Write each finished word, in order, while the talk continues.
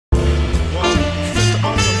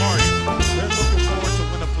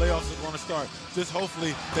guard. Just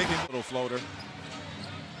hopefully they can little floater.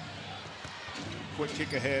 Quick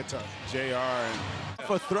kick ahead to JR and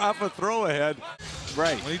off a throw ahead.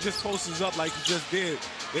 Right. When he just posts up like he just did,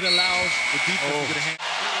 it allows the defense to get a hand.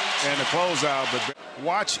 And the closeout, but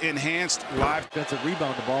watch enhanced live. Defensive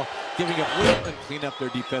rebound the ball, giving up width and clean up their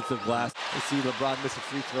defensive glass. I see LeBron miss a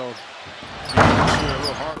free throw. A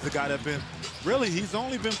little hard. The guy that been, really, he's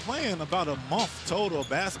only been playing about a month total of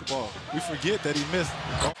basketball. We forget that he missed.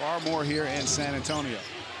 Far more here in San Antonio.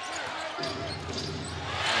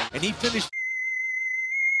 And he finished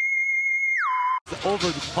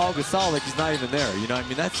over Paul Gasol like he's not even there. You know what I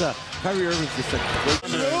mean? That's Kyrie Irving's just a great.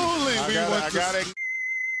 Absolutely. I got it.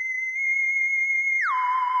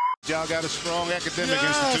 Y'all got a strong academic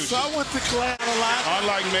institution. So I went to class a lot.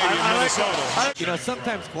 Unlike maybe Minnesota. You know,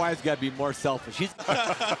 sometimes Kawhi's got to be more selfish. He's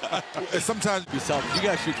sometimes be selfish. You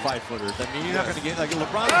got to shoot 5-footers. I mean, you're not going to get like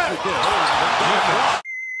LeBron.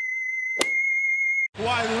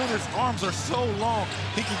 Kawhi Leonard's arms are so long,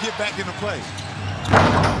 he can get back into play.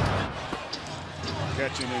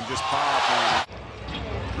 Catching and just pop.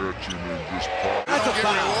 That's a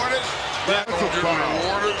foul. That's a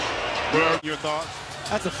foul. Your thoughts?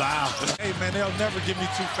 That's a foul. Hey, man, they'll never give me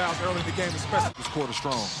 2 fouls early in the game, especially this quarter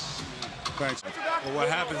strong. Thanks. But what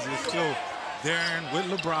happens is still Darren with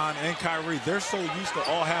LeBron and Kyrie, they're so used to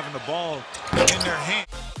all having the ball in their hand.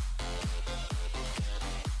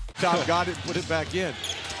 Top got it, put it back in.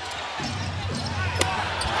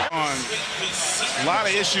 A lot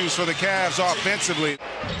of issues for the Cavs offensively.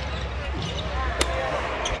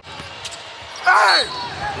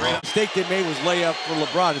 The mistake they made was layup for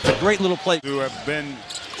LeBron. It's a great little play. Who have been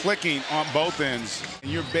clicking on both ends.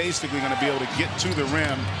 And you're basically going to be able to get to the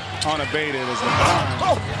rim unabated as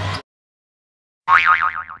LeBron.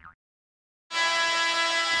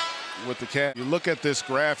 With the Cavs. You look at this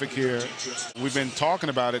graphic here. We've been talking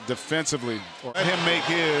about it defensively. Let him make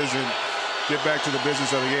his and get back to the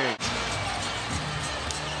business of the game.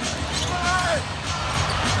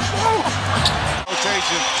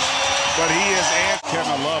 Rotation. But he is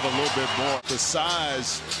Kevin Love a little bit more. The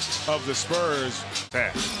size of the Spurs.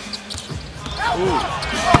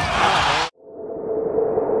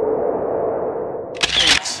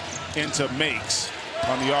 Into makes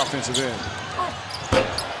on the offensive end.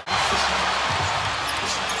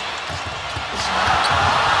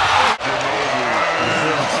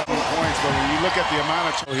 Points, but when you look at the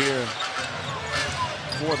amount of here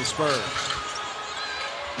for the Spurs.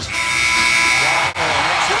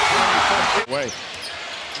 Way.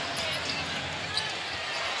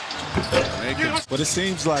 But it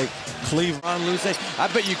seems like Cleveland losing. I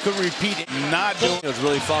bet you could repeat it. Not doing it.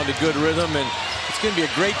 Really found a good rhythm, and it's going to be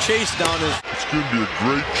a great chase down. And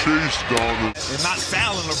not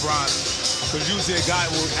fouling LeBron, because usually a guy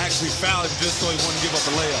will actually foul him just so he wouldn't give up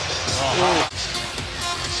a layup.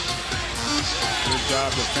 Good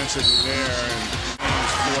job defensively there, and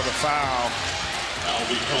for the foul.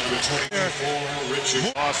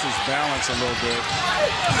 Lost his balance a little bit.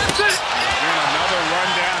 Again, another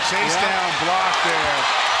rundown, chase down block there.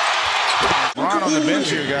 Ron on the bench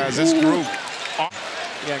here, guys. This group.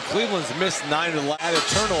 Yeah, Cleveland's missed 9 and added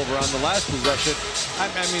turnover on the last possession. I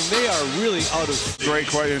mean, they are really out of. Great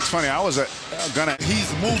question. It's funny. I was gonna.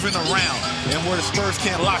 He's moving around, and where the Spurs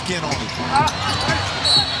can't lock in on him.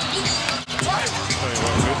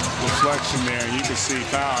 Good deflection there. You can see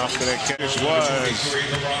foul after that catch was.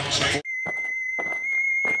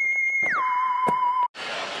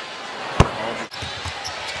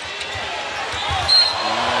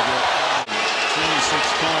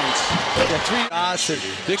 26 points. Yeah, 3 shots, and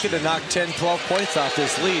they could have knocked 10, 12 points off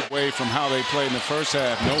this lead. Away from how they played in the first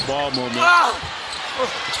half. No ball movement.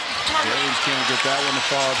 James can't get that one to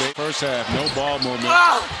fall. First half, no ball movement.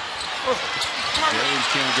 James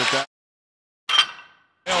can't get that.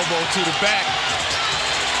 Elbow to the back.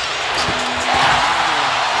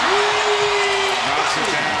 Knocks it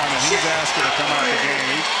down, and he's asking to come out the game.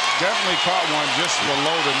 He definitely caught one just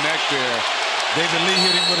below the neck there. David Lee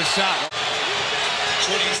hit him with a shot.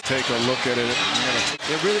 Take a look at it.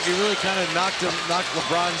 It really kind of knocked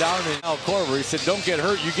LeBron down in Al Corver. He said, "Don't get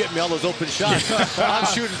hurt. You get me all those open shots." I'm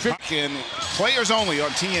shooting 50. And players only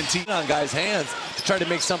on TNT. On guys' hands to try to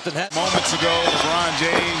make something happen. Moments ago, LeBron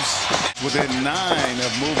James within 9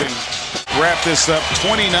 of moving. Wrap this up.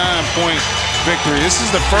 29-point victory. This is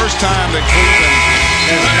the first time that Cleveland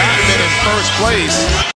has not been in first place.